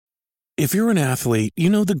If you're an athlete, you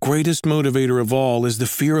know the greatest motivator of all is the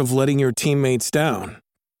fear of letting your teammates down.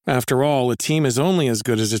 After all, a team is only as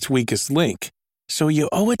good as its weakest link. So you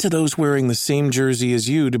owe it to those wearing the same jersey as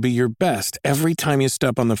you to be your best every time you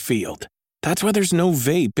step on the field. That's why there's no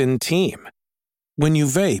vape in team. When you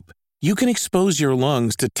vape, you can expose your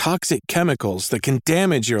lungs to toxic chemicals that can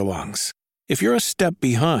damage your lungs. If you're a step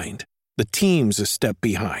behind, the team's a step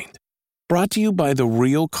behind. Brought to you by The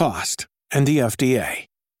Real Cost and the FDA.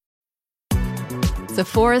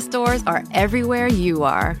 Sephora stores are everywhere you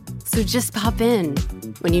are. So just pop in.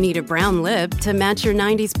 When you need a brown lip to match your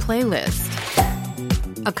 90s playlist.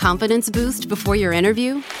 A confidence boost before your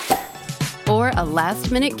interview. Or a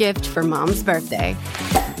last-minute gift for mom's birthday.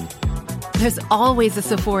 There's always a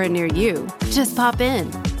Sephora near you. Just pop in.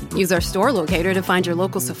 Use our store locator to find your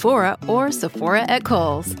local Sephora or Sephora at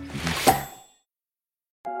Kohl's.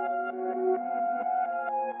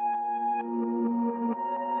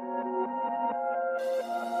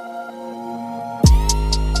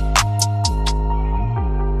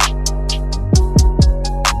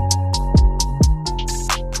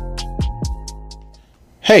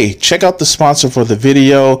 Hey, check out the sponsor for the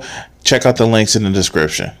video. Check out the links in the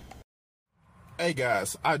description. Hey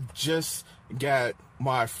guys, I just got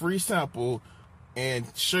my free sample and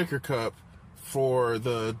shaker cup for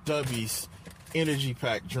the Dubby's energy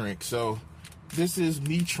pack drink. So this is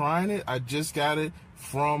me trying it. I just got it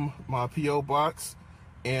from my P.O. box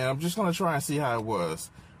and I'm just gonna try and see how it was.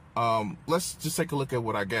 Let's just take a look at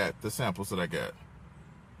what I got, the samples that I got.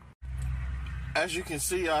 As you can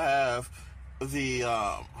see, I have the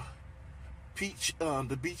peach,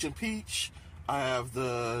 the beach and peach. I have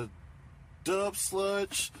the Dub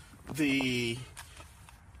Sludge, the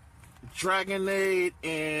Dragonade,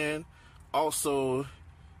 and also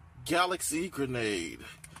Galaxy Grenade.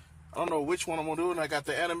 I don't know which one I'm gonna do, and I got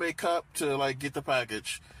the anime cup to like get the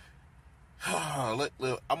package. I'm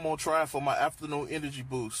gonna try it for my afternoon energy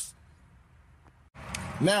boost.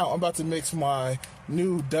 Now I'm about to mix my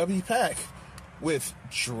new W pack with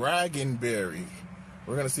Dragonberry.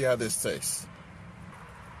 We're gonna see how this tastes.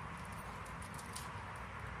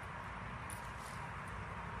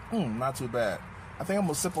 Not too bad. I think I'm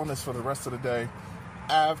gonna sip on this for the rest of the day.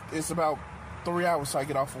 It's about 3 hours till I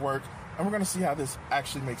get off of work, and we're gonna see how this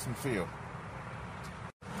actually makes me feel.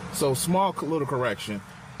 So, small little correction.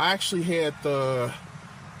 I actually had the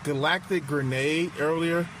Galactic Grenade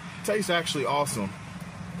earlier. Tastes actually awesome.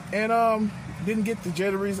 And didn't get the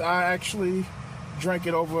jitteries. I actually drank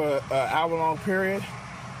it over an hour-long period,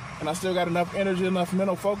 and I still got enough energy, enough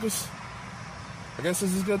mental focus. I guess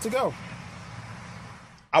this is good to go.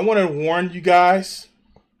 I want to warn you guys.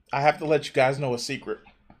 I have to let you guys know a secret.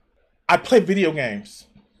 I play video games.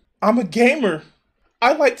 I'm a gamer.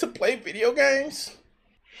 I like to play video games.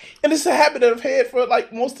 And it's a habit that I've had for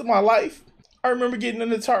like most of my life. I remember getting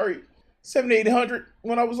an Atari 7800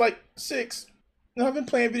 when I was like 6. And I've been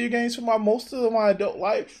playing video games for most of my adult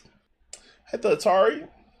life. I had the Atari,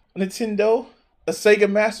 a Nintendo, a Sega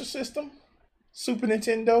Master System, Super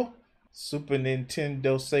Nintendo,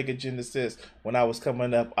 Sega Genesis. When I was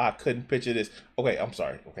coming up, I couldn't picture this. Okay, I'm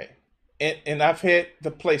sorry. Okay. And I've had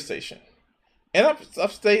the PlayStation. And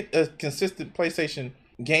I've stayed a consistent PlayStation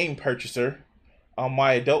game purchaser on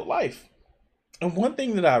my adult life. And one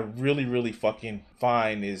thing that I really, really fucking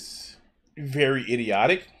find is very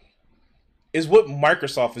idiotic is what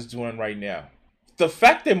Microsoft is doing right now. The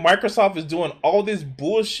fact that Microsoft is doing all this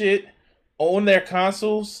bullshit on their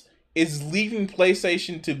consoles is leaving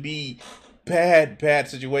PlayStation to be bad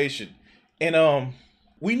situation. And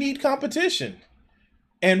we need competition.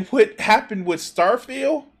 And what happened with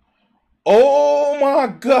Starfield? Oh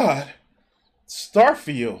my god.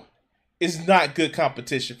 Starfield is not good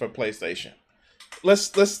competition for PlayStation.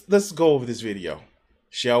 Let's go over this video,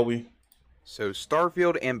 shall we? So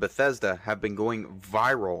Starfield and Bethesda have been going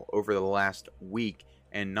viral over the last week,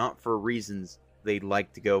 and not for reasons they'd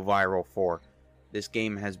like to go viral for. This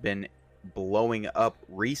game has been blowing up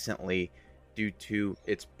recently due to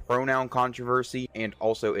its pronoun controversy and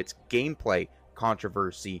also its gameplay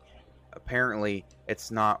controversy. Apparently,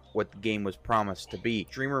 it's not what the game was promised to be.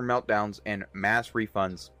 Streamer meltdowns and mass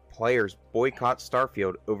refunds. Players boycott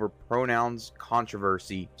Starfield over pronouns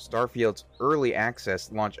controversy. Starfield's early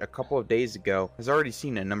access launch a couple of days ago has already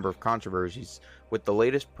seen a number of controversies, with the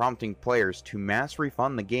latest prompting players to mass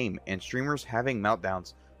refund the game and streamers having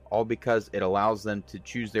meltdowns, all because it allows them to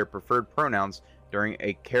choose their preferred pronouns during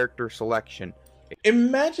a character selection.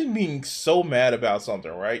 Imagine being so mad about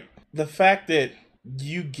something, right? The fact that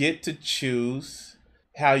you get to choose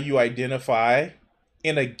how you identify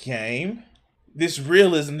in a game, this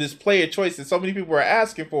realism, this player choice that so many people are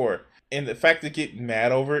asking for, and the fact that getting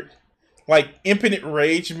mad over it, Like infinite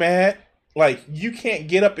rage mad. Like you can't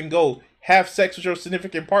get up and go have sex with your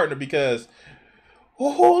significant partner because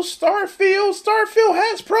Starfield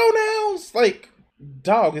has pronouns. Like,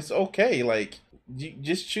 dog, it's okay. Like, you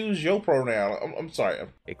just choose your pronoun. I'm sorry.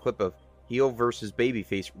 A clip of heel versus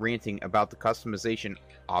babyface ranting about the customization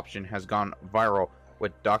option has gone viral,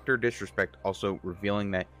 with Dr. Disrespect also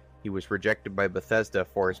revealing that he was rejected by Bethesda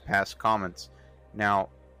for his past comments. Now,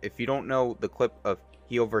 if you don't know the clip of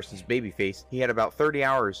heel versus babyface, he had about 30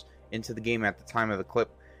 hours into the game at the time of the clip,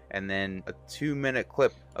 and then a 2-minute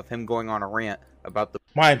clip of him going on a rant about the...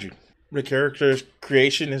 Mind you, the character's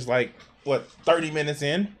creation is like, what, 30 minutes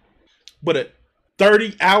in? But at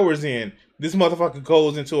 30 hours in, this motherfucker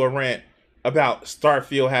goes into a rant about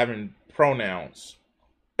Starfield having pronouns.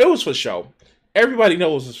 It was for show. Everybody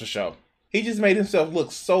knows it's for show. He just made himself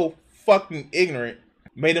look so fucking ignorant.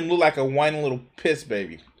 Made him look like a whiny little piss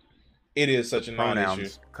baby. It is such a non-issue.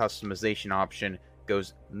 Customization option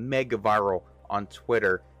goes mega viral on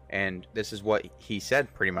Twitter, and this is what he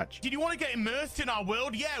said pretty much. Did you want to get immersed in our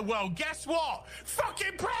world? Yeah, well, guess what?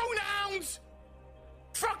 Fucking pronouns!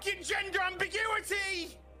 Fucking gender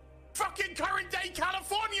ambiguity! Fucking current day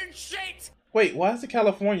Californian shit! Wait, why is it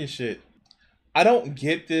California shit? I don't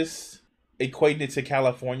get this equating it to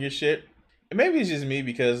California shit. And maybe it's just me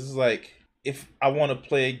because it's like, if I want to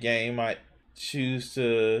play a game, I choose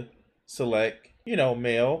to select,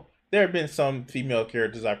 male. There have been some female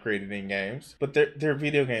characters I've created in games, but they're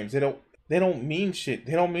video games. They don't mean shit.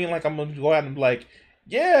 They don't mean like I'm gonna go out and be like,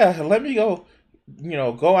 yeah, let me go,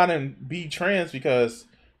 go out and be trans because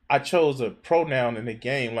I chose a pronoun in the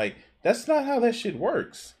game. Like, that's not how that shit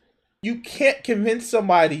works. You can't convince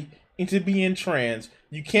somebody into being trans.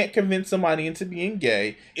 You can't convince somebody into being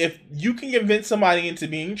gay. If you can convince somebody into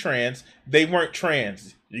being trans, they weren't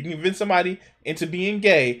trans. You can convince somebody into being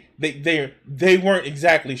gay, they weren't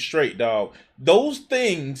exactly straight, dog. Those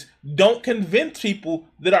things don't convince people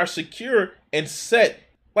that are secure and set.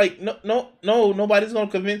 Like, no, nobody's gonna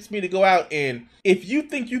convince me to go out. And if you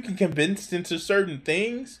think you can convince into certain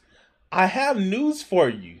things, I have news for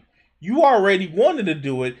you. You already wanted to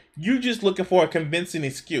do it. You're just looking for a convincing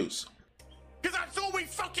excuse. Because that's all we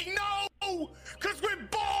fucking know! Because we're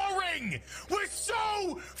boring! We're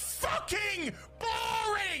so fucking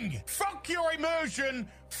boring! Fuck your immersion!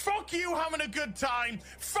 Fuck you having a good time!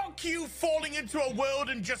 Fuck you falling into a world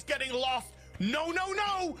and just getting lost! No!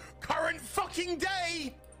 Current fucking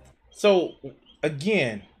day! So,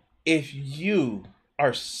 again, if you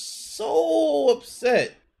are so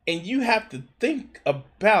upset and you have to think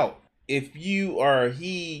about if you are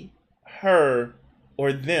he, her,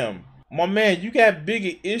 or them, my man, you got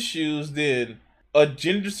bigger issues than a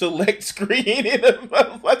gender select screen in a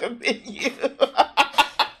motherfucking menu.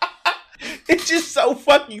 It's just so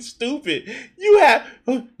fucking stupid. You have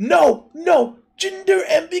no gender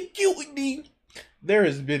ambiguity. There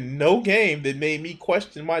has been no game that made me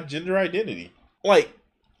question my gender identity. Like,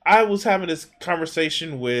 I was having this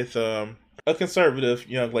conversation with a conservative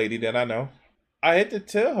young lady that I know. I had to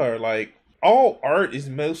tell her, like, all art is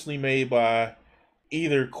mostly made by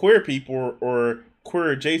either queer people or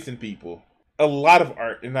queer adjacent people. A lot of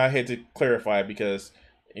art, and I had to clarify because,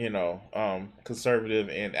 conservative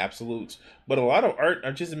and absolutes, but a lot of art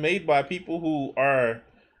are just made by people who are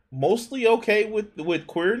mostly okay with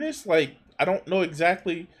queerness. Like, I don't know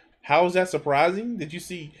exactly how is that surprising. Did you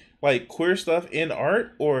see like queer stuff in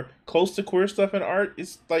art or close to queer stuff in art?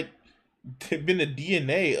 It's like been the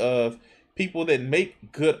DNA of people that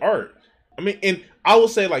make good art. I mean, and I will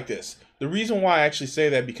say like this. The reason why I actually say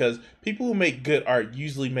that because people who make good art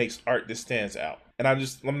usually makes art that stands out. And I'm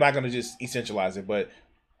not going to just essentialize it,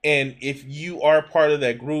 and if you are part of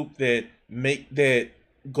that group that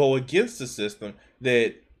go against the system,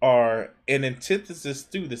 that are an antithesis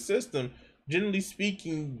to the system, generally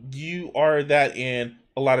speaking, you are that in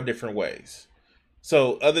a lot of different ways.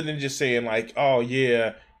 So other than just saying like, oh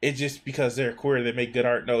yeah, it's just because they're queer they make good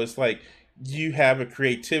art. No, it's like you have a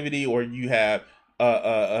creativity or you have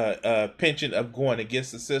a penchant of going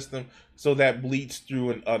against the system, so that bleeds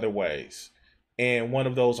through in other ways. And one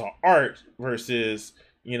of those are art versus,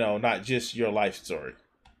 not just your life story.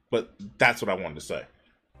 But that's what I wanted to say.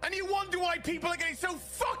 And you wonder why people are getting so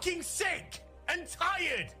fucking sick and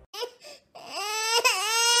tired.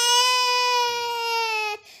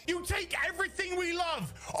 You take everything we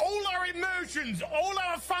love, all our emotions, all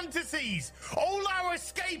our fantasies, all our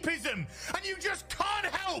escapism, and you just can't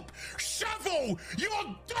help shovel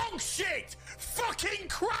your dog shit, fucking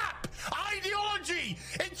crap ideology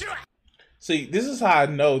into... See, this is how I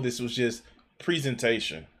know this was just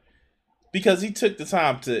presentation. Because he took the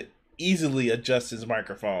time to easily adjust his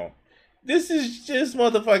microphone. This is just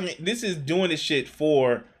motherfucking. This is doing this shit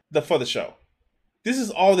for the show. This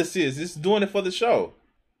is all this is. This is doing it for the show.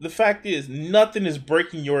 The fact is, nothing is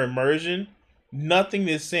breaking your immersion. Nothing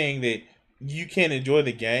is saying that you can't enjoy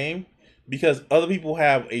the game because other people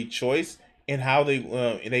have a choice in how they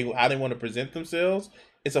want to present themselves.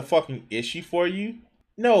 It's a fucking issue for you.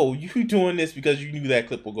 No, you doing this because you knew that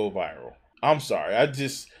clip will go viral. I'm sorry. I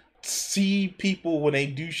just see people when they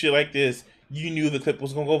do shit like this. You knew the clip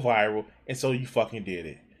was gonna go viral, and so you fucking did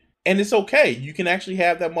it. And it's okay. You can actually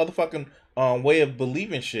have that motherfucking way of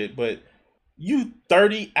believing shit, but you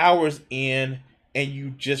 30 hours in and you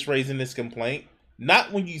just raising this complaint.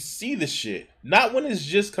 Not when you see the shit. Not when it's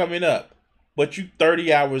just coming up. But you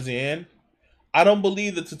 30 hours in. I don't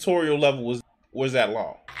believe the tutorial level was that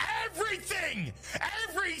long. Everything!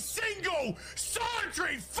 Every single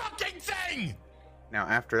sundry fucking thing! Now,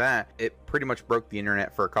 after that, it pretty much broke the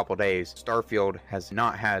internet for a couple days. Starfield has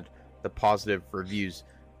not had the positive reviews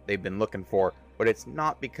they've been looking for, but it's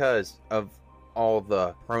not because of all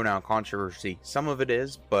the pronoun controversy. Some of it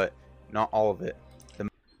is, but not all of it.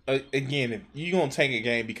 Again, if you're gonna take a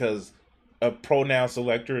game because a pronoun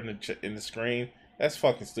selector in the screen, that's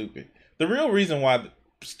fucking stupid. The real reason why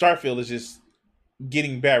Starfield is just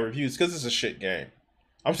getting bad reviews because it's a shit game.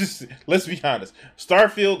 Let's be honest.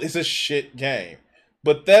 Starfield is a shit game.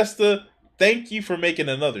 Bethesda, thank you for making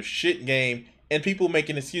another shit game, and people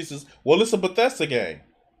making excuses. Well, it's a Bethesda game.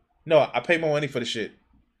 No, I pay my money for the shit.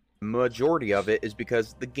 Majority of it is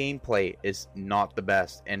because the gameplay is not the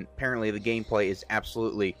best, and apparently the gameplay is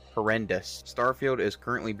absolutely horrendous. Starfield is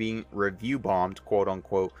currently being review bombed, quote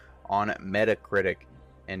unquote, on Metacritic,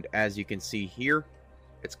 and as you can see here,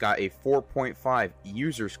 it's got a 4.5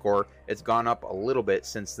 user score. It's gone up a little bit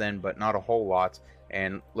since then, but not a whole lot.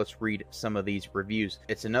 And let's read some of these reviews.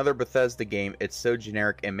 It's another Bethesda game. It's so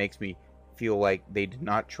generic it makes me feel like they did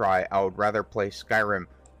not try. I would rather play Skyrim.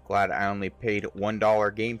 Glad I only paid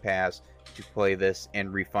 $1 Game Pass to play this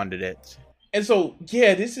and refunded it. And so,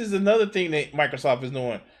 yeah, this is another thing that Microsoft is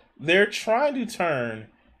doing. They're trying to turn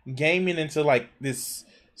gaming into like this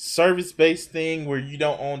service-based thing where you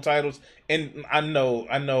don't own titles. And I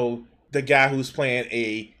know the guy who's playing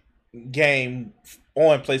a game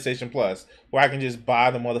on PlayStation Plus where I can just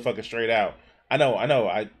buy the motherfucker straight out. I know.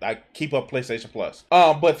 I keep up PlayStation Plus.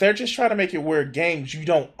 But they're just trying to make it where games you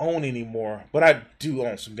don't own anymore. But I do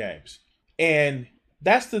own some games. And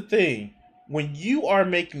that's the thing. When you are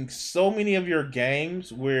making so many of your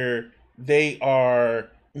games where they are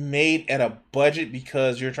made at a budget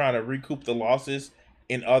because you're trying to recoup the losses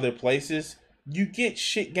in other places, you get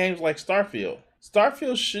shit games like Starfield.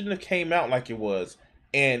 Starfield shouldn't have came out like it was.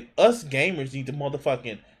 And us gamers need to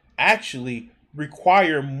motherfucking actually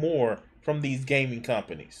require more from these gaming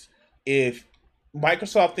companies. If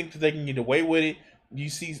Microsoft thinks that they can get away with it, you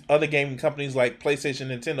see other gaming companies like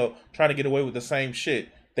PlayStation and Nintendo trying to get away with the same shit.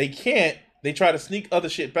 They can't. They try to sneak other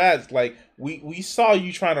shit past. Like, we saw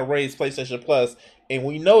you trying to raise PlayStation Plus, and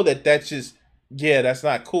we know that that's just, yeah, that's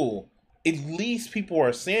not cool. At least people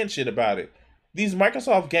are saying shit about it. These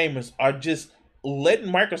Microsoft gamers are just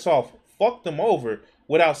letting Microsoft fuck them over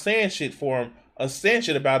without saying shit for them or saying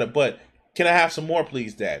shit about it. But can I have some more,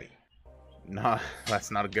 please, Daddy? Nah, that's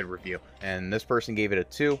not a good review. And this person gave it a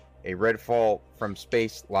 2. A red fall from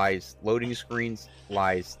space lies. Loading screens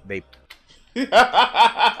lies. They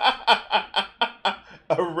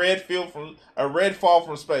a red fall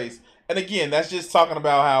from space. And again, that's just talking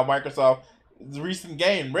about how Microsoft's recent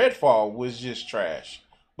game Redfall was just trash.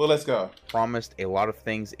 But let's go. Promised a lot of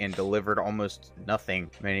things and delivered almost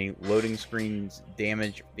nothing. Many loading screens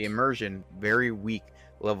damage the immersion. Very weak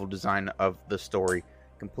level design of the story.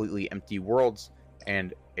 Completely empty worlds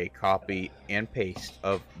and a copy and paste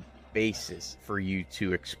of bases for you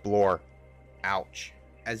to explore. Ouch.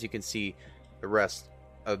 As you can see, the rest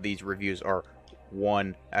of these reviews are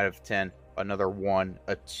 1 out of 10, another 1,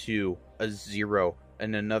 a 2, a 0,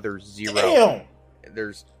 and another 0. Damn!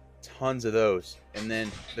 There's tons of those. And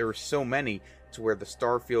then there were so many to where the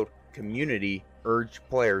Starfield community urged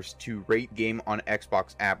players to rate game on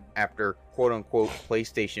Xbox app after quote-unquote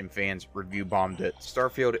PlayStation fans review bombed it.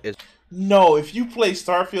 Starfield is... No, if you play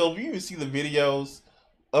Starfield, you even see the videos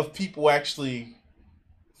of people actually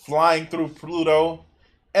flying through Pluto.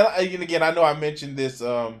 And again, I know I mentioned this,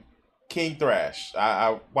 King Thrash.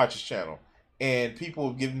 I watch his channel. And people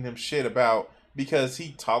have given him shit about because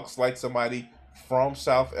he talks like somebody from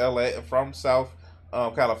South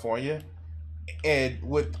California. And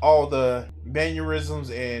with all the mannerisms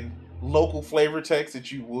and local flavor text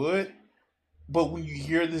that you would. But when you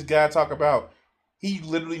hear this guy talk about, he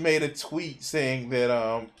literally made a tweet saying that,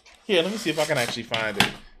 here, let me see if I can actually find it.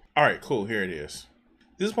 All right, cool. Here it is.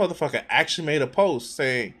 This motherfucker actually made a post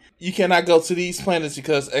saying, you cannot go to these planets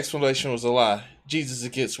because explanation was a lie. Jesus,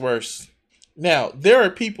 it gets worse. Now, there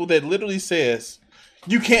are people that literally says,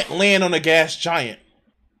 you can't land on a gas giant.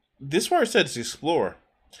 This word says explore.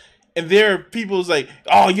 And there are people who's like,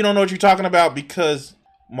 oh, you don't know what you're talking about because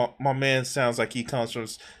my man sounds like he comes from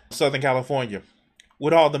Southern California.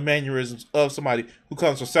 With all the mannerisms of somebody who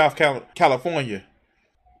comes from South California.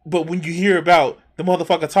 But when you hear about the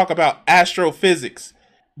motherfucker talk about astrophysics,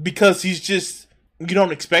 because he's just, you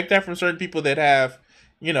don't expect that from certain people that have,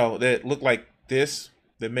 that look like this,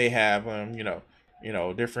 that may have,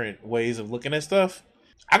 different ways of looking at stuff.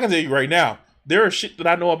 I can tell you right now, there are shit that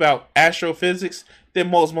I know about astrophysics that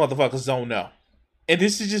most motherfuckers don't know. And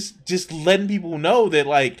this is just letting people know that,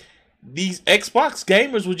 like, these Xbox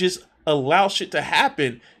gamers will just allow shit to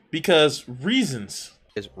happen because reasons.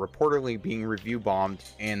 Is reportedly being review bombed,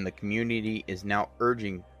 and the community is now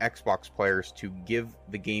urging Xbox players to give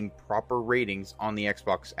the game proper ratings on the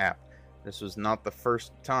Xbox app. This was not the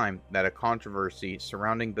first time that a controversy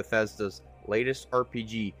surrounding Bethesda's latest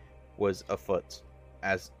RPG was afoot,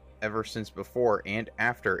 as ever since before and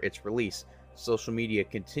after its release, social media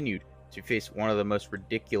continued to face one of the most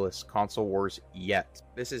ridiculous console wars yet.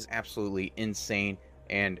 This is absolutely insane,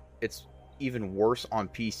 and it's even worse on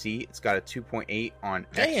PC. It's got a 2.8 on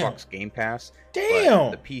Xbox Game Pass. Damn!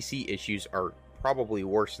 But the PC issues are probably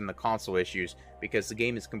worse than the console issues because the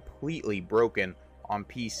game is completely broken on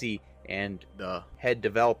PC, and the head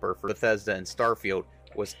developer for Bethesda and Starfield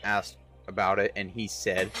was asked about it, and he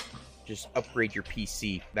said, just upgrade your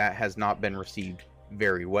PC. That has not been received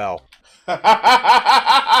very well.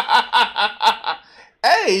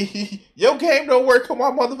 Hey, your game don't work on my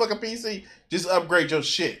motherfucking PC. Just upgrade your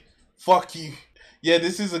shit. Fuck you. Yeah,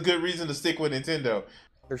 this is a good reason to stick with Nintendo.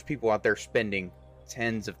 There's people out there spending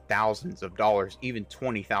tens of thousands of dollars, even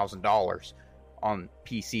 $20,000 on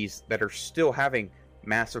PCs that are still having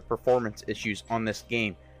massive performance issues on this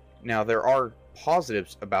game. Now, there are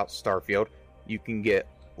positives about Starfield. You can get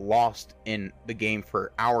lost in the game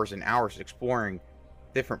for hours and hours exploring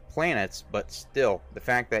different planets, but still, the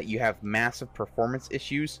fact that you have massive performance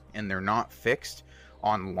issues and they're not fixed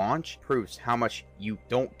on launch proves how much you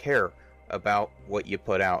don't care about what you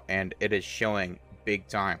put out, and it is showing big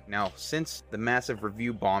time. Now, since the massive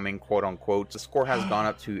review bombing, quote unquote, the score has gone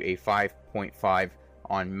up to a 5.5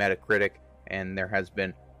 on Metacritic, and there has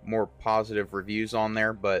been more positive reviews on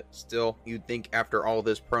there, but still, you'd think after all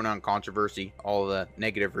this pronoun controversy, all the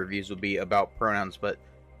negative reviews would be about pronouns, but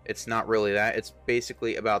it's not really that. It's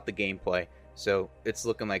basically about the gameplay. So it's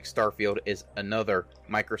looking like Starfield is another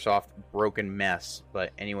Microsoft broken mess.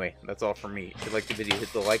 But anyway, that's all from me. If you like the video,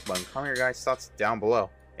 hit the like button. Comment your guys' thoughts down below,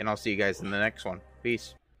 and I'll see you guys in the next one.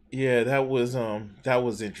 Peace. Yeah, that was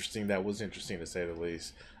interesting. That was interesting to say the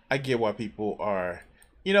least. I get why people are,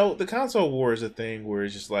 the console war is a thing where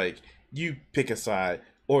it's just like you pick a side,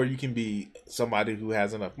 or you can be somebody who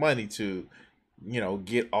has enough money to,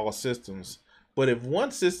 get all systems. But if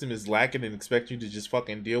one system is lacking and expect you to just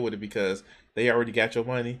fucking deal with it because they already got your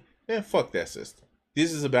money, then fuck that system.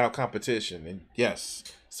 This is about competition. And yes,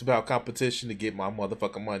 it's about competition to get my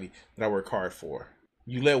motherfucking money that I work hard for.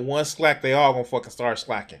 You let one slack, they all gonna fucking start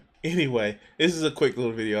slacking. Anyway, this is a quick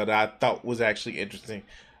little video that I thought was actually interesting.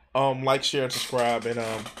 Like, share, and subscribe, and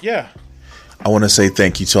yeah. I want to say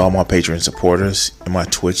thank you to all my Patreon supporters and my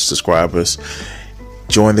Twitch subscribers.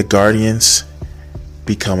 Join the Guardians,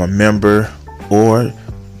 become a member, or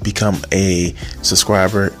become a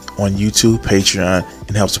subscriber on YouTube, Patreon,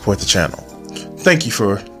 and help support the channel. Thank you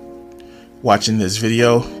for watching this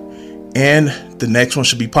video, and the next one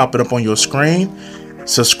should be popping up on your screen.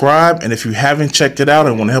 Subscribe, and if you haven't checked it out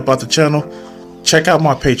and want to help out the channel, check out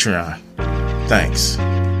my Patreon. Thanks.